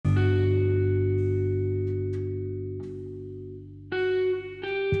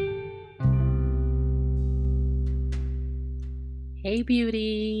Hey,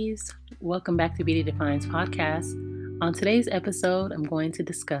 beauties! Welcome back to Beauty Defines podcast. On today's episode, I'm going to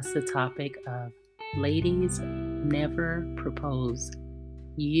discuss the topic of ladies never propose.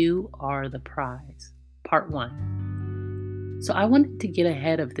 You are the prize, part 1. So, I wanted to get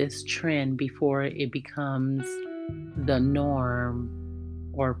ahead of this trend before it becomes the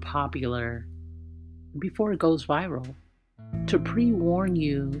norm or popular, before it goes viral, to pre-warn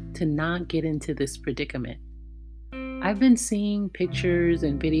you to not get into this predicament. I've been seeing pictures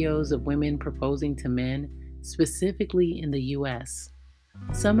and videos of women proposing to men, specifically in the US.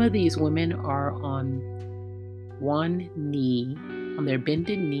 Some of these women are on one knee, on their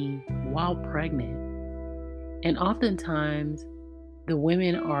bended knee, while pregnant. And oftentimes, the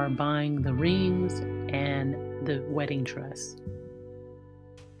women are buying the rings and the wedding dress.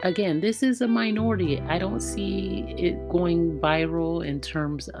 Again, this is a minority. I don't see it going viral in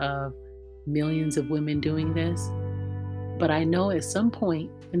terms of millions of women doing this. But I know at some point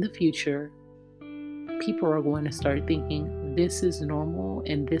in the future, people are going to start thinking this is normal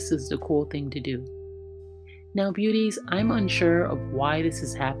and this is the cool thing to do. Now, beauties, I'm unsure of why this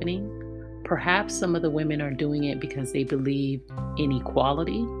is happening. Perhaps some of the women are doing it because they believe in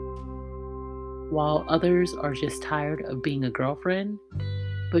equality, while others are just tired of being a girlfriend.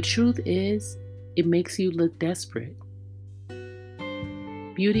 But truth is, it makes you look desperate.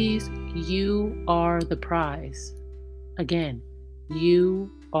 Beauties, you are the prize. Again,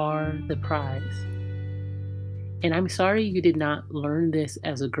 you are the prize. And I'm sorry you did not learn this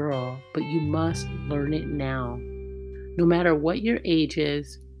as a girl, but you must learn it now. No matter what your age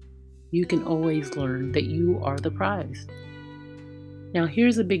is, you can always learn that you are the prize. Now,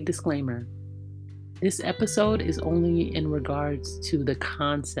 here's a big disclaimer. This episode is only in regards to the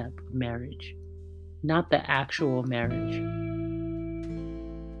concept of marriage, not the actual marriage.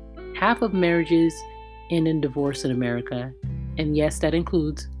 Half of marriages end in divorce in America, and yes, that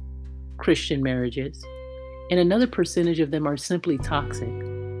includes Christian marriages, and another percentage of them are simply toxic.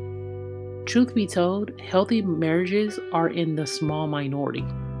 Truth be told, healthy marriages are in the small minority.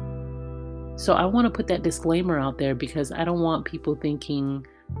 So I want to put that disclaimer out there because I don't want people thinking,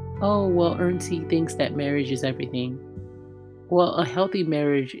 oh, well, Ernst thinks that marriage is everything. Well, a healthy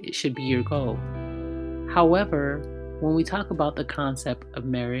marriage should be your goal. However, when we talk about the concept of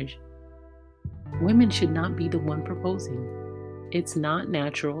marriage, women should not be the one proposing. It's not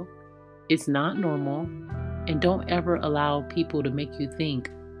natural, it's not normal, and don't ever allow people to make you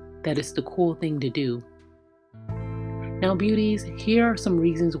think that it's the cool thing to do. Now, beauties, here are some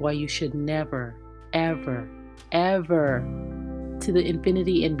reasons why you should never, ever, ever, to the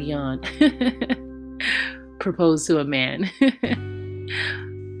infinity and beyond, propose to a man.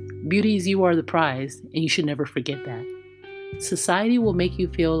 Beauties, you are the prize, and you should never forget that. Society will make you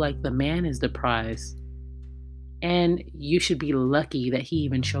feel like the man is the prize, and you should be lucky that he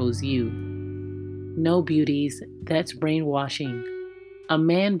even chose you. No, beauties, that's brainwashing. A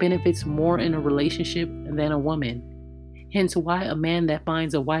man benefits more in a relationship than a woman, hence why a man that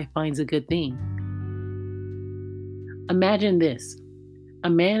finds a wife finds a good thing. Imagine this. A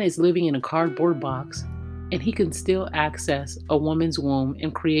man is living in a cardboard box, and he can still access a woman's womb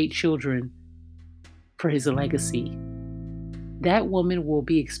and create children for his legacy. That woman will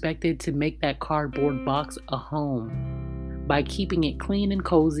be expected to make that cardboard box a home by keeping it clean and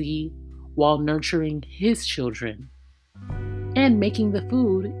cozy while nurturing his children and making the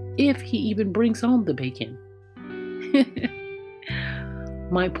food if he even brings home the bacon.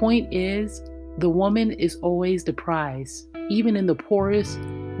 My point is, the woman is always the prize. Even in the poorest,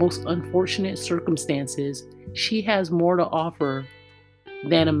 most unfortunate circumstances, she has more to offer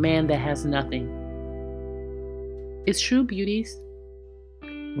than a man that has nothing. It's true, beauties.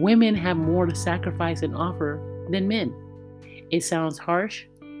 Women have more to sacrifice and offer than men. It sounds harsh,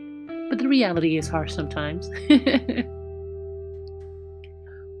 but the reality is harsh sometimes.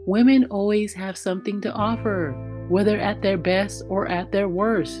 Women always have something to offer, whether at their best or at their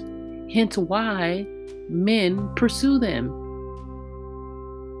worst. Hence why men pursue them.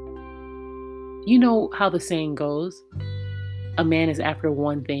 You know how the saying goes, a man is after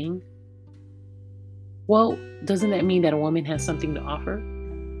one thing. Well, doesn't that mean that a woman has something to offer?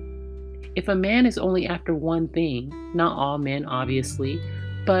 If a man is only after one thing, not all men obviously,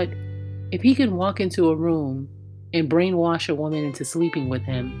 but if he can walk into a room and brainwash a woman into sleeping with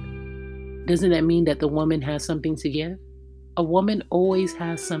him, doesn't that mean that the woman has something to give? A woman always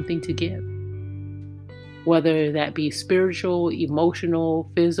has something to give. Whether that be spiritual,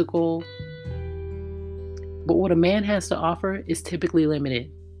 emotional, physical. But what a man has to offer is typically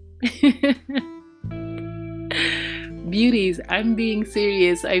limited. Beauties, I'm being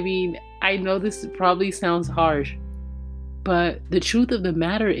serious. I mean, I know this probably sounds harsh, But the truth of the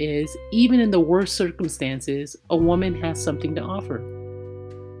matter is, even in the worst circumstances, a woman has something to offer.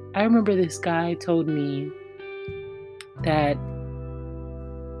 I remember this guy told me that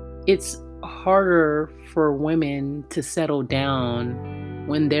it's harder for women to settle down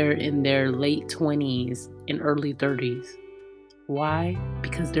when they're in their late 20s and early 30s. Why?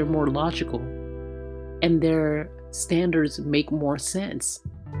 Because they're more logical and their standards make more sense.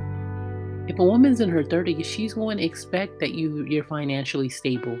 If a woman's in her 30s, she's going to expect that you're financially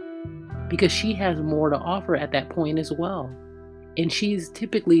stable because she has more to offer at that point as well. And she's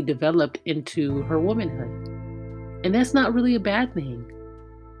typically developed into her womanhood. And that's not really a bad thing.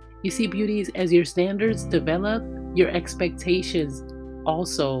 You see, beauties, as your standards develop, your expectations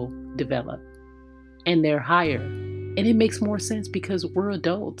also develop and they're higher. And it makes more sense because we're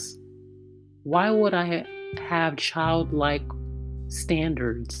adults. Why would I have childlike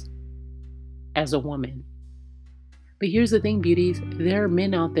standards as a woman? But here's the thing, beauties, there are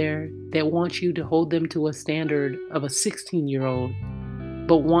men out there that want you to hold them to a standard of a 16-year-old,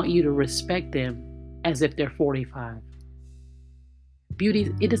 but want you to respect them as if they're 45.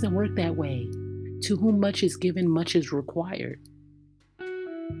 Beauties, it doesn't work that way. To whom much is given, much is required.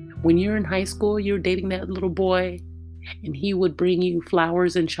 When you're in high school, you're dating that little boy, and he would bring you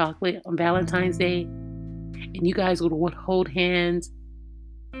flowers and chocolate on Valentine's Day, and you guys would hold hands.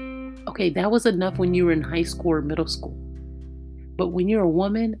 Okay, that was enough when you were in high school or middle school. But when you're a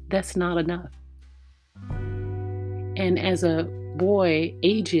woman, that's not enough. And as a boy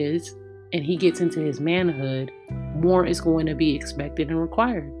ages and he gets into his manhood, more is going to be expected and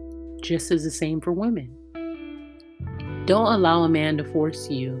required, just as the same for women. Don't allow a man to force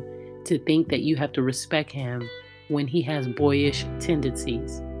you to think that you have to respect him when he has boyish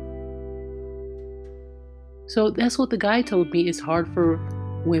tendencies. So that's what the guy told me. It's hard for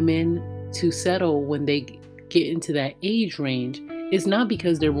women to settle when they get into that age range. It's not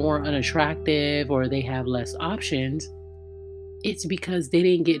because they're more unattractive or they have less options. It's because they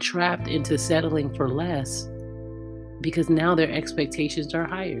didn't get trapped into settling for less, because now their expectations are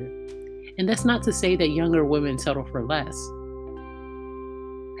higher. And that's not to say that younger women settle for less.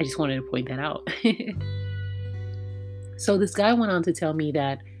 I just wanted to point that out. So this guy went on to tell me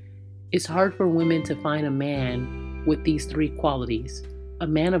that it's hard for women to find a man with these three qualities: a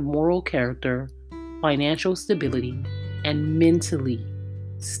man of moral character, financial stability, and mentally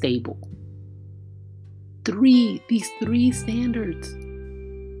stable. These three standards.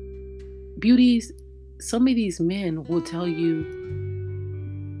 Beauties, some of these men will tell you,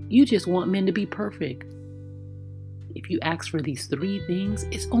 you just want men to be perfect. If you ask for these three things,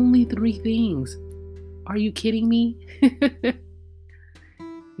 it's only three things. Are you kidding me?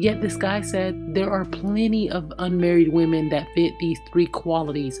 Yet this guy said there are plenty of unmarried women that fit these three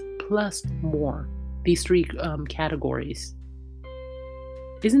qualities plus more, these three categories.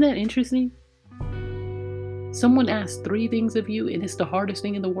 Isn't that interesting? Someone asks three things of you and it's the hardest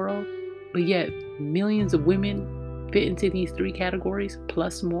thing in the world, but yet millions of women fit into these three categories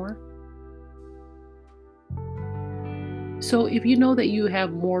plus more. So if you know that you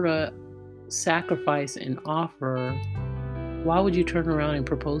have more to sacrifice and offer, why would you turn around and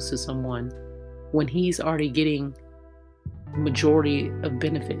propose to someone when he's already getting majority of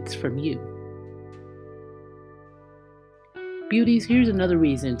benefits from you? Beauties, here's another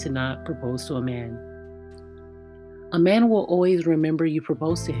reason to not propose to a man. A man will always remember you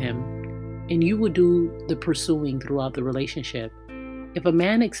proposed to him, and you will do the pursuing throughout the relationship. If a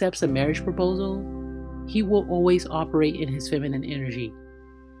man accepts a marriage proposal, he will always operate in his feminine energy.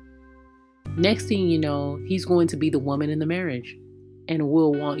 Next thing you know, he's going to be the woman in the marriage and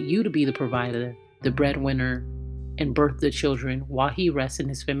will want you to be the provider, the breadwinner, and birth the children while he rests in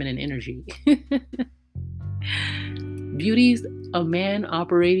his feminine energy. Beauties, a man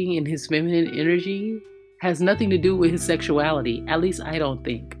operating in his feminine energy has nothing to do with his sexuality. At least I don't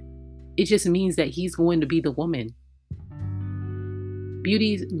think. It just means that he's going to be the woman.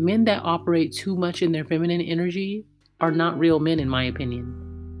 Beauties, men that operate too much in their feminine energy are not real men, in my opinion.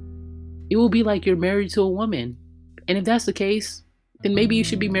 It will be like you're married to a woman. And if that's the case, then maybe you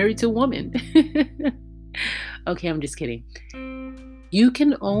should be married to a woman. Okay, I'm just kidding. You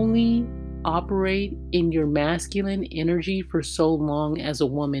can only operate in your masculine energy for so long as a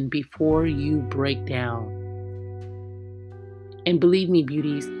woman before you break down. And believe me,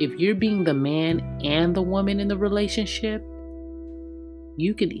 beauties, if you're being the man and the woman in the relationship,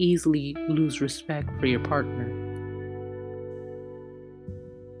 you can easily lose respect for your partner.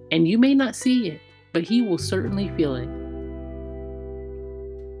 And you may not see it, but he will certainly feel it.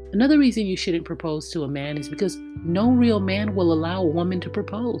 Another reason you shouldn't propose to a man is because no real man will allow a woman to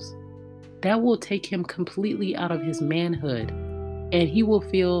propose. that will take him completely out of his manhood, and he will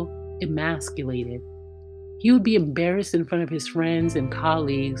feel emasculated. He would be embarrassed in front of his friends and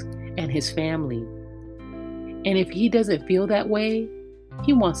colleagues and his family. And if he doesn't feel that way,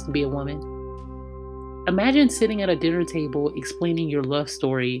 he wants to be a woman. Imagine sitting at a dinner table explaining your love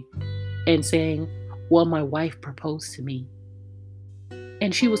story and saying, "Well, my wife proposed to me,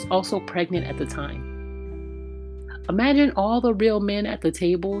 and she was also pregnant at the time." Imagine all the real men at the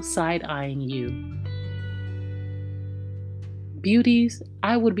table side-eyeing you. Beauties,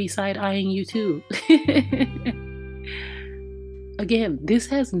 I would be side-eyeing you too. Again, this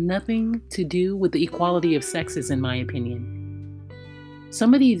has nothing to do with the equality of sexes, in my opinion.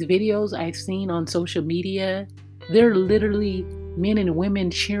 Some of these videos I've seen on social media, they're literally men and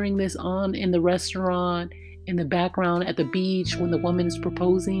women cheering this on in the restaurant, in the background at the beach when the woman is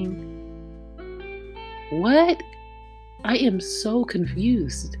proposing. What? I am so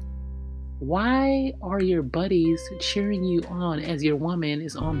confused. Why are your buddies cheering you on as your woman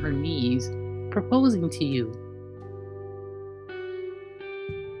is on her knees proposing to you?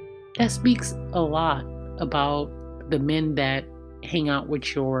 That speaks a lot about the men that hang out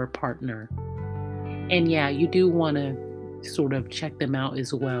with your partner. And yeah, you do want to sort of check them out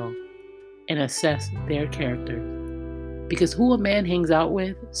as well and assess their character. Because who a man hangs out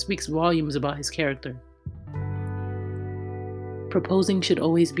with speaks volumes about his character. Proposing should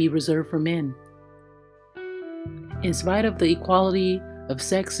always be reserved for men. In spite of the equality of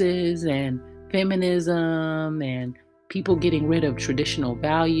sexes and feminism and people getting rid of traditional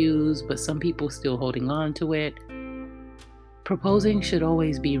values, but some people still holding on to it, proposing should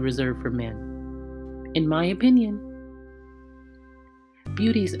always be reserved for men, in my opinion.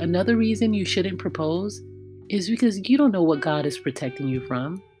 Beauties, another reason you shouldn't propose is because you don't know what God is protecting you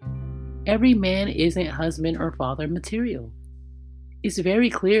from. Every man isn't husband or father material. It's very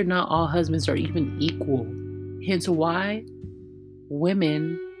clear not all husbands are even equal. Hence why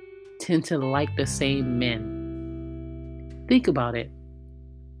women tend to like the same men. Think about it.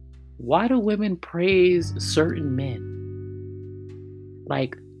 Why do women praise certain men?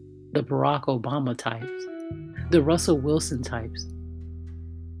 Like the Barack Obama types, the Russell Wilson types.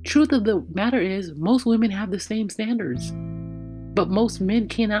 Truth of the matter is, most women have the same standards, but most men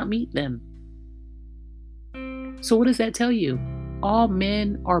cannot meet them. So what does that tell you? All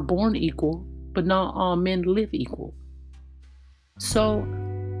men are born equal, but not all men live equal. So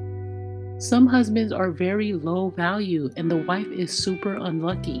some husbands are very low value and the wife is super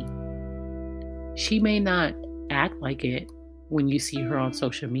unlucky. She may not act like it when you see her on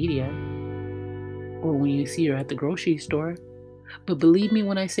social media or when you see her at the grocery store, but believe me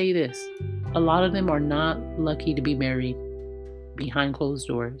when I say this, a lot of them are not lucky to be married behind closed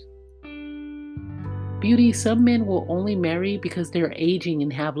doors. Beauty, some men will only marry because they're aging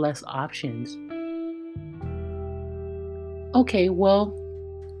and have less options. Okay, well,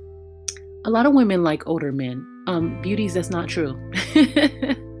 a lot of women like older men. Beauties, that's not true.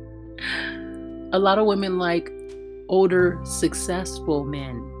 A lot of women like older, successful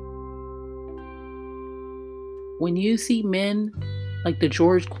men. When you see men like the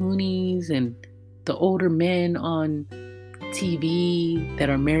George Clooney's and the older men on TV that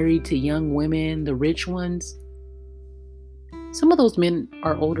are married to young women, the rich ones, some of those men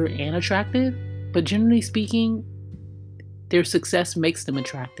are older and attractive, but generally speaking, their success makes them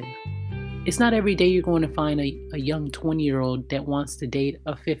attractive. It's not every day you're going to find a young 20-year-old that wants to date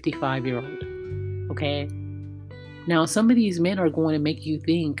a 55-year-old, okay? Now, some of these men are going to make you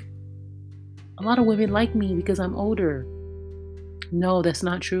think, a lot of women like me because I'm older. No, that's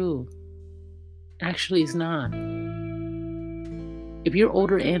not true. Actually, it's not. If you're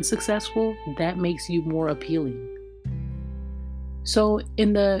older and successful, that makes you more appealing. So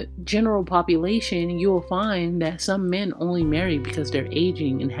in the general population, you will find that some men only marry because they're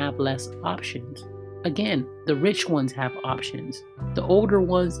aging and have less options. Again, the rich ones have options. The older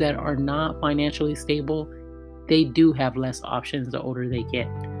ones that are not financially stable, they do have less options the older they get.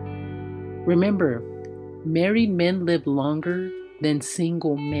 Remember, married men live longer than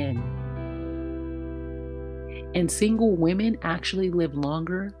single men. And single women actually live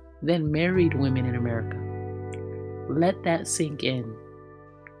longer than married women in America. Let that sink in.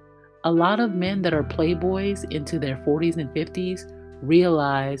 A lot of men that are playboys into their 40s and 50s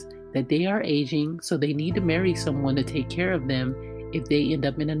realize that they are aging, so they need to marry someone to take care of them if they end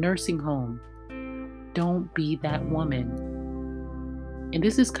up in a nursing home. Don't be that woman. And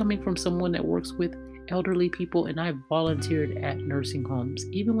this is coming from someone that works with elderly people, and I've volunteered at nursing homes,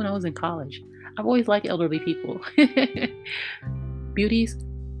 even when I was in college. I've always liked elderly people. Beauties,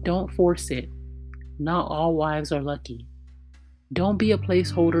 don't force it. Not all wives are lucky. Don't be a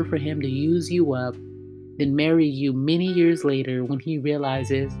placeholder for him to use you up, then marry you many years later when he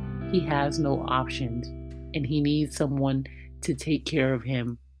realizes he has no options and he needs someone to take care of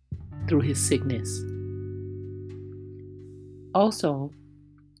him through his sickness. Also,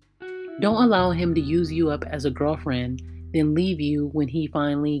 don't allow him to use you up as a girlfriend, then leave you when he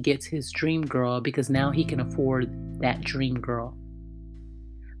finally gets his dream girl because now he can afford that dream girl.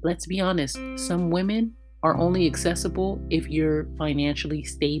 Let's be honest, some women are only accessible if you're financially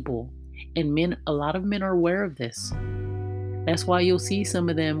stable. And a lot of men are aware of this. That's why you'll see some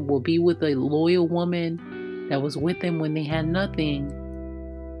of them will be with a loyal woman that was with them when they had nothing.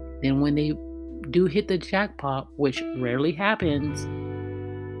 Then when they do hit the jackpot, which rarely happens,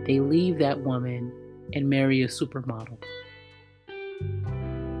 they leave that woman and marry a supermodel.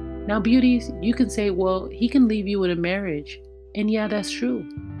 Now, beauties, you can say, well, he can leave you in a marriage. And yeah, that's true.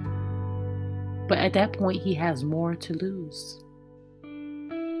 But at that point, he has more to lose.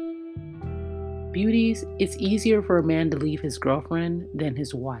 Beauties, it's easier for a man to leave his girlfriend than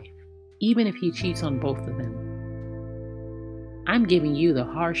his wife, even if he cheats on both of them. I'm giving you the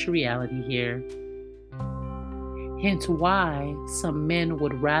harsh reality here. Hence why some men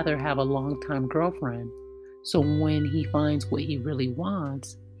would rather have a long-time girlfriend, so when he finds what he really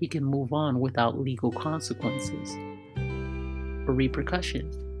wants, he can move on without legal consequences or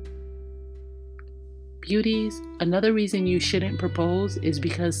repercussions. Beauties, another reason you shouldn't propose is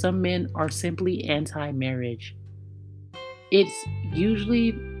because some men are simply anti-marriage. It's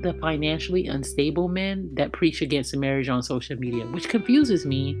usually the financially unstable men that preach against marriage on social media, which confuses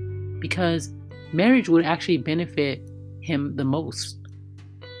me because marriage would actually benefit him the most.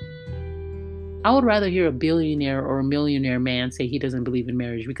 I would rather hear a billionaire or a millionaire man say he doesn't believe in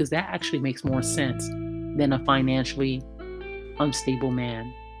marriage because that actually makes more sense than a financially unstable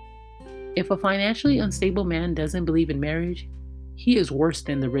man. If a financially unstable man doesn't believe in marriage, he is worse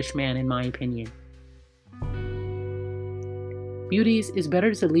than the rich man, in my opinion. Beauties, it's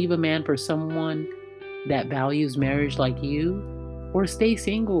better to leave a man for someone that values marriage like you, or stay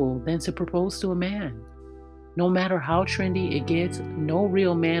single than to propose to a man. No matter how trendy it gets, no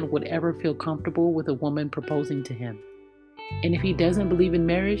real man would ever feel comfortable with a woman proposing to him. And if he doesn't believe in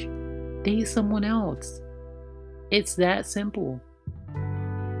marriage, date someone else. It's that simple.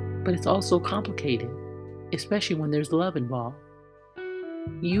 But it's also complicated, especially when there's love involved.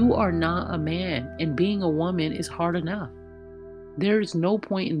 You are not a man, and being a woman is hard enough. There's no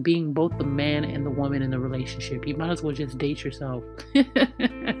point in being both the man and the woman in the relationship. You might as well just date yourself.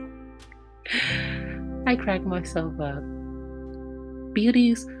 I crack myself up.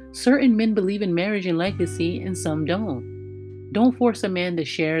 Beauties, certain men believe in marriage and legacy, and some don't. Don't force a man to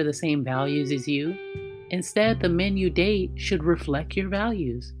share the same values as you. Instead, the men you date should reflect your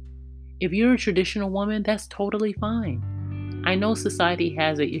values. If you're a traditional woman, that's totally fine. I know society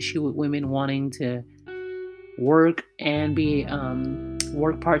has an issue with women wanting to work and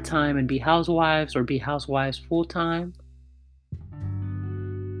work part-time and be housewives or be housewives full-time.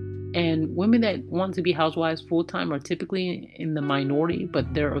 And women that want to be housewives full-time are typically in the minority,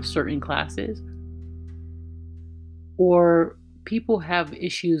 but they're of certain classes. Or people have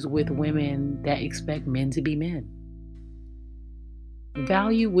issues with women that expect men to be men.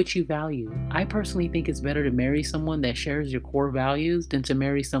 Value what you value. I personally think it's better to marry someone that shares your core values than to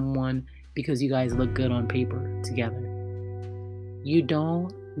marry someone because you guys look good on paper together. You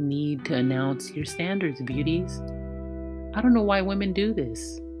don't need to announce your standards, beauties. I don't know why women do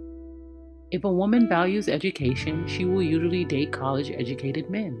this. If a woman values education, she will usually date college-educated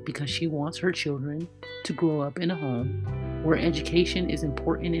men because she wants her children to grow up in a home where education is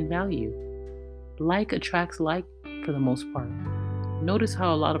important in value. Like attracts like for the most part. Notice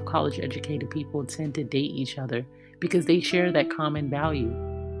how a lot of college-educated people tend to date each other because they share that common value.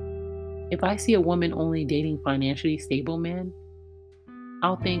 If I see a woman only dating financially stable men,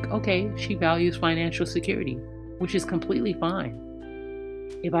 I'll think, okay, she values financial security, which is completely fine.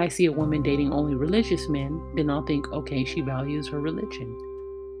 If I see a woman dating only religious men, then I'll think, okay, she values her religion.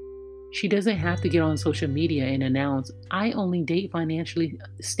 She doesn't have to get on social media and announce, I only date financially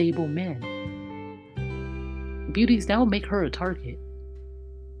stable men. Beauties, that will make her a target.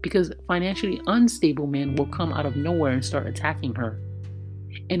 Because financially unstable men will come out of nowhere and start attacking her.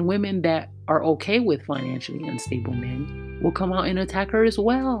 And women that are okay with financially unstable men will come out and attack her as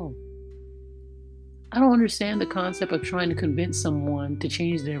well. I don't understand the concept of trying to convince someone to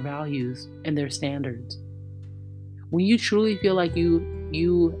change their values and their standards. When you truly feel like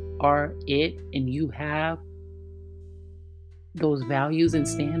you are it and you have those values and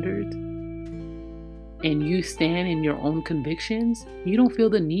standards, and you stand in your own convictions, you don't feel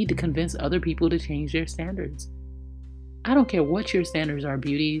the need to convince other people to change their standards. I don't care what your standards are,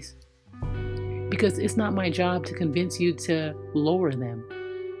 beauties, because it's not my job to convince you to lower them.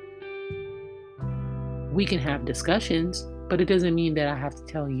 We can have discussions, but it doesn't mean that I have to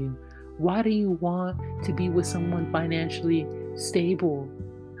tell you, why do you want to be with someone financially stable?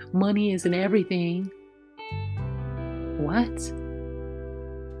 Money isn't everything. What?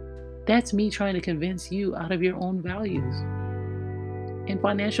 That's me trying to convince you out of your own values. And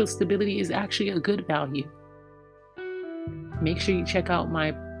financial stability is actually a good value. Make sure you check out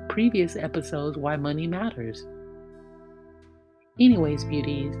my previous episodes, Why Money Matters. Anyways,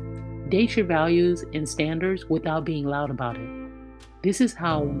 beauties, date your values and standards without being loud about it. This is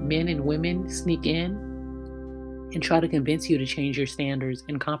how men and women sneak in and try to convince you to change your standards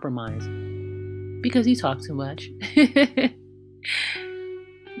and compromise. Because you talk too much.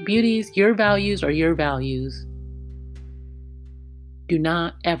 Beauties, your values are your values. Do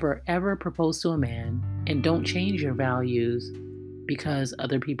not ever propose to a man, and don't change your values because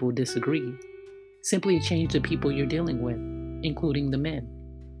other people disagree. Simply change the people you're dealing with, including the men.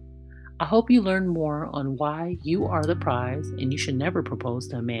 I hope you learn more on why you are the prize and you should never propose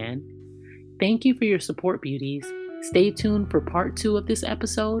to a man. Thank you for your support, beauties. Stay tuned for part 2 of this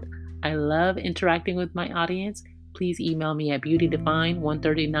episode. I love interacting with my audience. Please email me at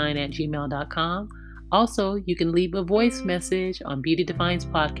beautydefine139@gmail.com. Also, you can leave a voice message on Beauty Defines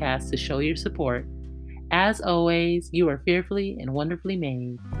Podcast to show your support. As always, you are fearfully and wonderfully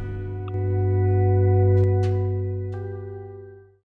made.